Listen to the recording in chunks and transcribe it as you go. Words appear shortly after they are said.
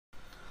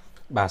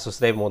បាទសួ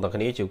ស្តីបងប្អូនទាំង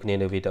គ្នាជួបគ្នា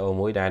នៅវីដេអូ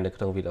មួយដែលនៅ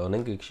ក្នុងវីដេអូ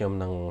នេះគឺខ្ញុំ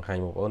នឹងបង្ហាញ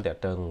បងប្អូនតាក់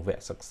ទងវគ្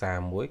គសិក្សា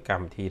មួយក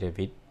ម្មវិធី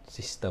Revit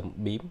System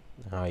Beam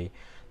ហើយ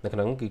នៅក្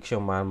នុងនោះគឺខ្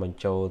ញុំបានបញ្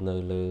ចូលនៅ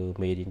លើ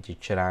មេរៀនជា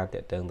ច្រើនតា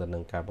ក់ទងទៅនឹ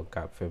ងការបង្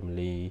កើត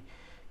family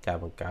ការ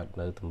បង្កើត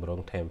នៅទម្រ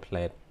ង់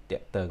template តា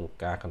ក់ទង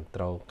ការ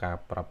control ការ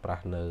ប្រើប្រា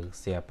ស់នៅ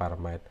share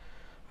parameter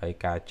ហើយ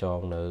ការចង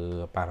នៅ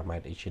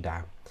parameter អីជាដើ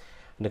ម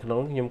នៅក្នុង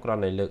ខ្ញុំគ្រា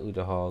ន់តែលើកឧ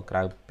ទាហរណ៍ក្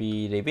រៅពី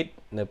Revit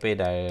នៅពេល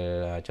ដែល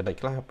ចំណុច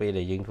ខ្លះពេល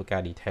ដែលយើងធ្វើកា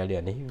រ detail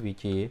នេះវា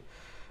ជា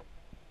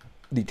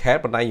detail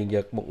ប៉ុន្តែយើងយ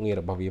កមុខងារ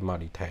របស់វាមក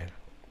detail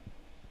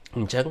អ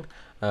ញ្ចឹង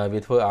វា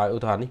ធ្វើឲ្យឧ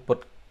ទាហរណ៍នេះពុត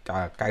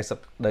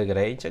90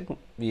 degree អញ្ចឹង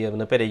វា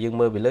នៅពេលដែលយើង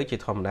មើលពីលើជា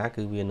ធម្មតា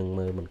គឺវានឹង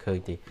មើលមិនឃើញ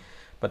ទេ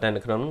ប៉ុន្តែ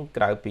នៅក្នុង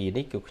ក្រៅពី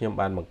នេះគឺខ្ញុំ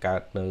បានបង្កើ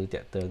តនៅតា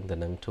ក់ទងទៅ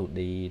នឹង 2D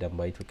ដើម្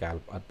បីធ្វើការល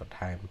ម្អិតបន្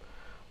ថែម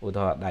ឧ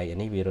ទាហរណ៍ដៃ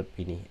នេះវារត់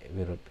ពីនេះ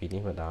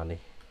មកដល់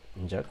នេះ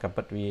អញ្ចឹងក៏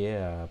ពិតវា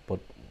ពុត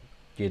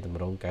ជាទម្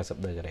រង់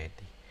90 degree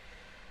ទេ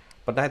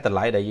ប៉ុន្តែតម្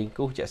លៃដែលយើង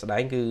គូសជាក់ស្ដែ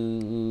ងគឺ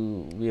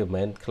វាមិន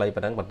មែនខ្លី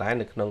ប៉ុណ្ណឹងប៉ុន្តែ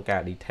នៅក្នុងកា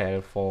រ detail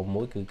form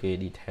មួយគឺគេ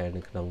detail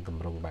នៅក្នុងទ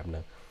ម្រង់បែបហ្នឹ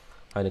ង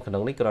ហើយនៅក្នុ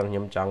ងនេះគ្រាន់ខ្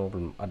ញុំចង់ល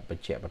ម្អិតប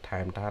ញ្ជាក់បន្ថែ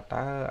មថា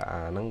តើអា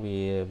ហ្នឹង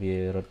វា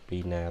រត់ពី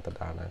ណាទៅ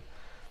ដល់ណា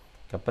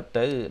ក៏ពិត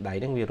ទៅដៃ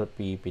ហ្នឹងវារត់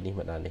ពីនេះ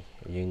មកដល់នេះ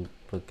យើង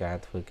ធ្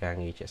វើការ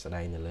ងារជាក់ស្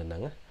ដែងនៅលើហ្នឹ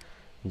ង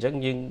អញ្ចឹង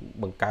យើង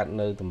បង្កើត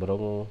នៅទម្រ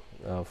ង់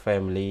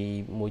family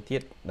មួយទៀ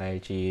តដែល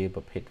ជាប្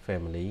រភេទ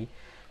family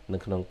នៅ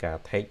ក្នុងការ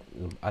take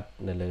លម្អិត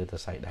នៅលើសរ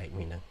សៃដែក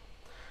មួយហ្នឹង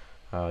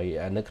ហើយ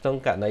នៅក្នុង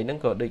ករណីហ្នឹង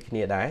ក៏ដូចគ្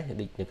នាដែរ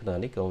ដូចនៅក្នុង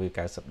នេះក៏វា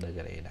90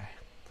 degree ដែរ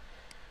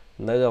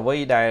នៅអ្វី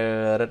ដែល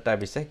រឹតតែ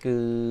ពិសេសគឺ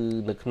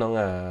នៅក្នុង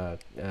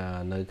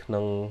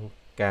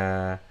ការ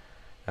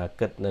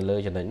គិតនៅលើ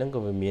ចំណុចហ្នឹងក៏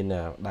វាមាន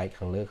ដែក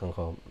ខាងលើខាង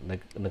ក្រោម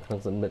នៅក្នុង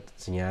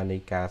សញ្ញានៃ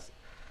ការ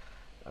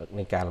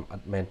លម្អិ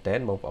តមែនតែន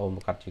បងប្អូន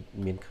ប្រកាសជា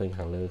មានឃើញ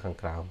ខាងលើខាង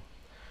ក្រោម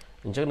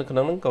អញ្ចឹងនៅក្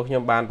នុងហ្នឹងក៏ខ្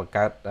ញុំបានបង្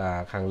កើត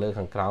ខាងលើ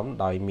ខាងក្រោម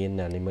ដោយមាន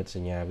និមិត្តស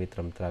ញ្ញាវាត្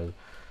រឹមត្រូវ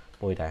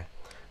មួយដែរ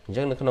អញ្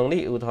ចឹងនៅក្នុង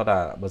នេះឧទាហរណ៍ថា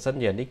បើសិន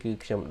ជានេះគឺ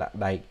ខ្ញុំដាក់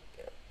ដែក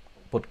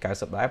ពុត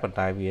90ដែរប៉ុន្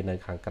តែវានៅ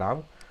ខាងក្រោម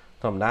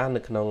ធម្មតា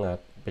នៅក្នុង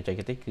បច្ចេក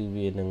ទេសគឺ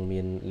វានឹងមា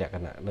នលក្ខ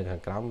ណៈនៅខា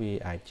ងក្រោមវា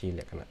អាចជា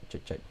លក្ខណៈចុ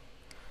ច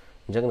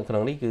អញ្ចឹងនៅក្នុ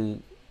ងនេះគឺ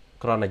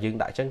គ្រាន់តែយើង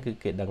ដាក់ចឹងគឺ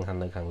គេដឹងថា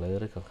នៅខាងលើ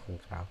ឬក៏ខាង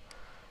ក្រោម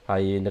ហើ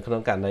យនៅក្នុ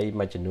ងករណី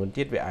មួយចំនួន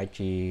ទៀតវាអាច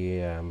ជា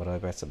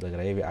180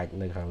 degree វាអាច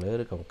នៅខាងលើ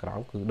ឬក៏ក្រោម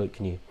គឺដូច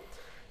គ្នា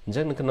អញ្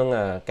ចឹងនៅក្នុង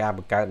ការប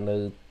ង្កើត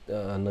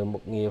នៅមុ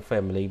ខងារ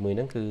family មួយហ្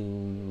នឹងគឺ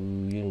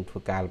យើងធ្វើ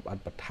ការលម្អិត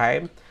បន្ថែ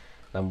ម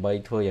ដើម្បី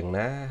ធ្វើយ៉ាង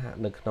ណា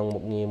នៅក្នុងមុ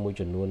ខងារមួយ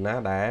ចំនួនណា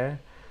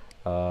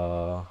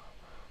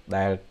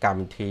ដែលកម្ម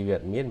វិធីវាអ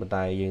ត់មានប៉ុន្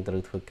តែយើងត្រូ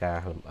វធ្វើការ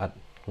លម្អិត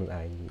ខ្លួន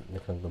ឯងនៅ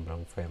ក្នុងទម្រ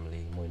ង់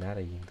family មួយណា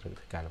ដែលយើងត្រូវ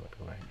ធ្វើការលម្អិត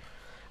ខ្លួនឯង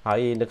ហើ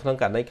យនៅក្នុង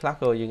ករណីខ្លះ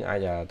ក៏យើងអា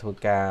ចធ្វើ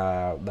ការ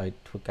ដោយ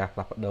ធ្វើការផ្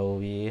លាស់ប្ដូរ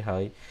វាហើ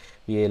យ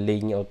វា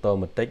link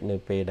automatic នៅ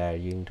ពេលដែល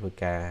យើងធ្វើ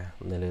ការ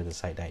នៅលើសរ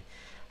សៃដែក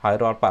ហើយ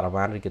រាល់បរិ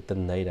មាណឬក៏ទិ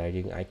ន្នន័យដែល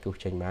យើងអាចគូស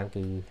ចេញបាន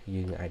គឺ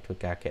យើងអាចធ្វើ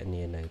ការគណ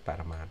នានៅប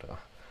រិមាណរប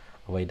ស់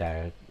អ្វីដែ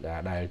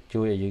ល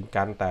ជួយឲ្យយើង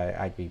កាន់តែ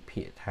អាចវិ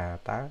ភាគថា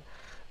តើ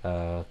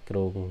គ្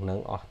រោងនឹង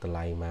អស់តម្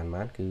លៃប៉ុន្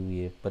មានគឺ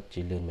វាពិត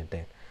ជាលឿនមែន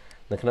ទែន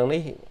នៅក្នុង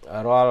នេះ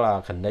រា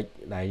ល់ connect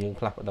ដែលយើង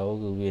ផ្លាស់ប្ដូរ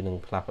គឺវានឹង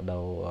ផ្លាស់ប្ដូ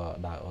រ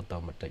ដោយ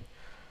automatic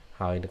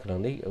ហើយនៅក្នុង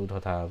នេះឧទាហរ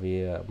ណ៍ថាវា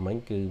មិញ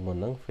គឺមុន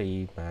ហ្នឹង fee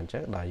ប៉ុន្មានចឹ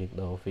ងដល់យើង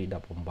ដូរ fee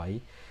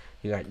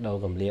 18យើងអាចដូរ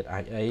កម្រិតអា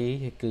ចអី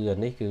គឺអា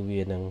នេះគឺ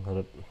វានឹងរ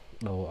ត់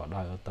ដូរ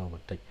ដោយ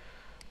automatic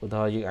ឧទា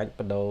ហរណ៍យើងអាច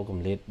បដូរក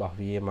ម្រិតរបស់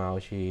វាមក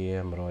ជា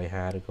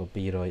150ឬក៏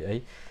200អី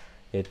និ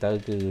យាយទៅ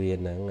គឺវា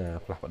នឹង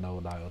ផ្លាស់ប្ដូរ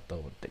ដោយ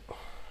automatic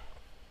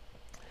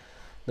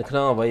នៅក្នុ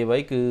ងអ្វី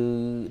គឺ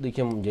ដូចខ្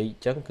ញុំនិយាយអ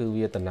ញ្ចឹងគឺ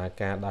វាដំណើរ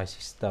ការដោយ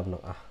system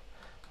ទាំងអស់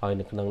ហើយ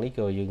នៅក្នុងនេះ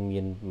ក៏យើង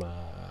មាន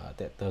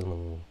តកតងនឹ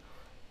ង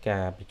កា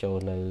របញ្ចូល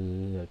នៅ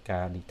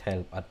ការ detail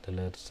លម្អិតទៅ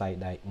លើខ្សែ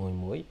ដែក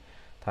មួយ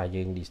ថា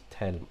យើង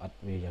detail លម្អិត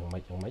វាយ៉ាងម៉េ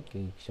ច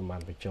គឺខ្ញុំបា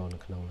នបញ្ចូលនៅ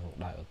ក្នុងនោះ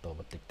ដោយ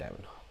automatic តែ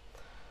ម្ដង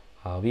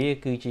ហើយវា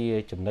គឺជា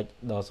ចំណុច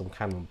ដ៏សំ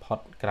ខាន់បំផុត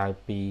ក្រៅ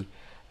ពី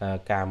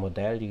ការ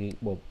model គឺ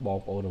បង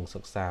ប្អូននឹង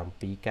សិក្សាអំ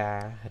ពីការ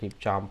រៀប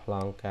ចំប្ល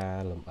ង់ការ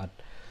លម្អិត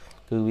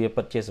គឺវា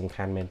ពិតជាសំ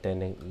ខាន់មែនទែន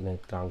នៅ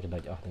ត្រង់ចំណុ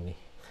ចអស់ទាំងនេះ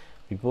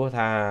ពីព្រោះ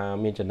ថា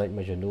មានចំណុច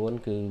មួយចំនួន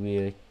គឺវា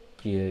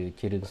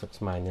ជារឿងសុខ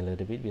ស្មាញនៅលើ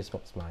Revit វាសុ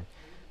ខស្មាញ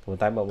ប៉ុន្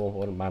តែបើបងប្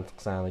អូនបានសិ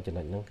ក្សានៅចំ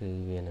ណុចហ្នឹងគឺ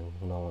វានឹង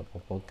នាំឲ្យប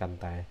ងប្អូនកាន់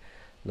តែ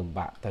លំ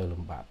បាកទៅ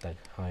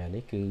ហើយអា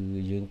នេះគឺ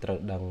យើងត្រូវ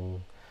ដឹង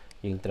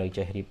យើងត្រូវ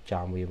ចេះរៀប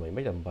ចំវា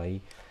មិនដើម្បី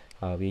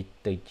វា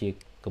ទៅជា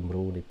គំ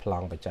រូនៃប្ល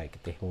ង់បច្ចេក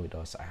ទេសមួយ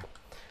ដ៏ស្អាត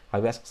ហើ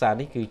យវគ្គសិក្សា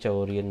នេះគឺចូល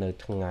រៀននៅ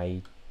ថ្ងៃ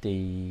ទី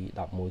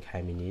11ខែ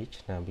មីនា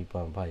ឆ្នាំ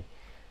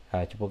2020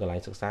ហើយចំពោះកន្លែង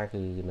សិក្សា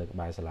គឺនៅក្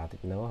បែរសាលា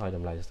Techno ហើយត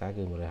ម្លៃសិក្សា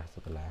គឺ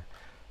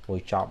$150មួយ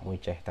ចប់មួយ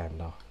ចេះតែម្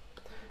ដង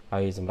ហើ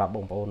យសម្រាប់ប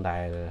ងប្អូនដែ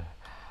ល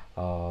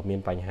មាន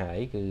បញ្ហា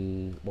អីគឺ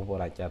បងប្អូន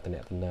អាចទំនា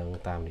ក់ទំនង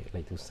តាម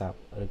លេខទូរស័ព្ទ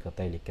ឬក៏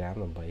Telegram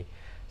ដើម្បី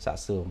សាក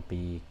សួរអំ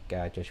ពី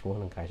ការចុះឈ្មោះ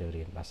និងការចូល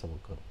រៀនបាទសូមអ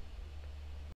រគុណ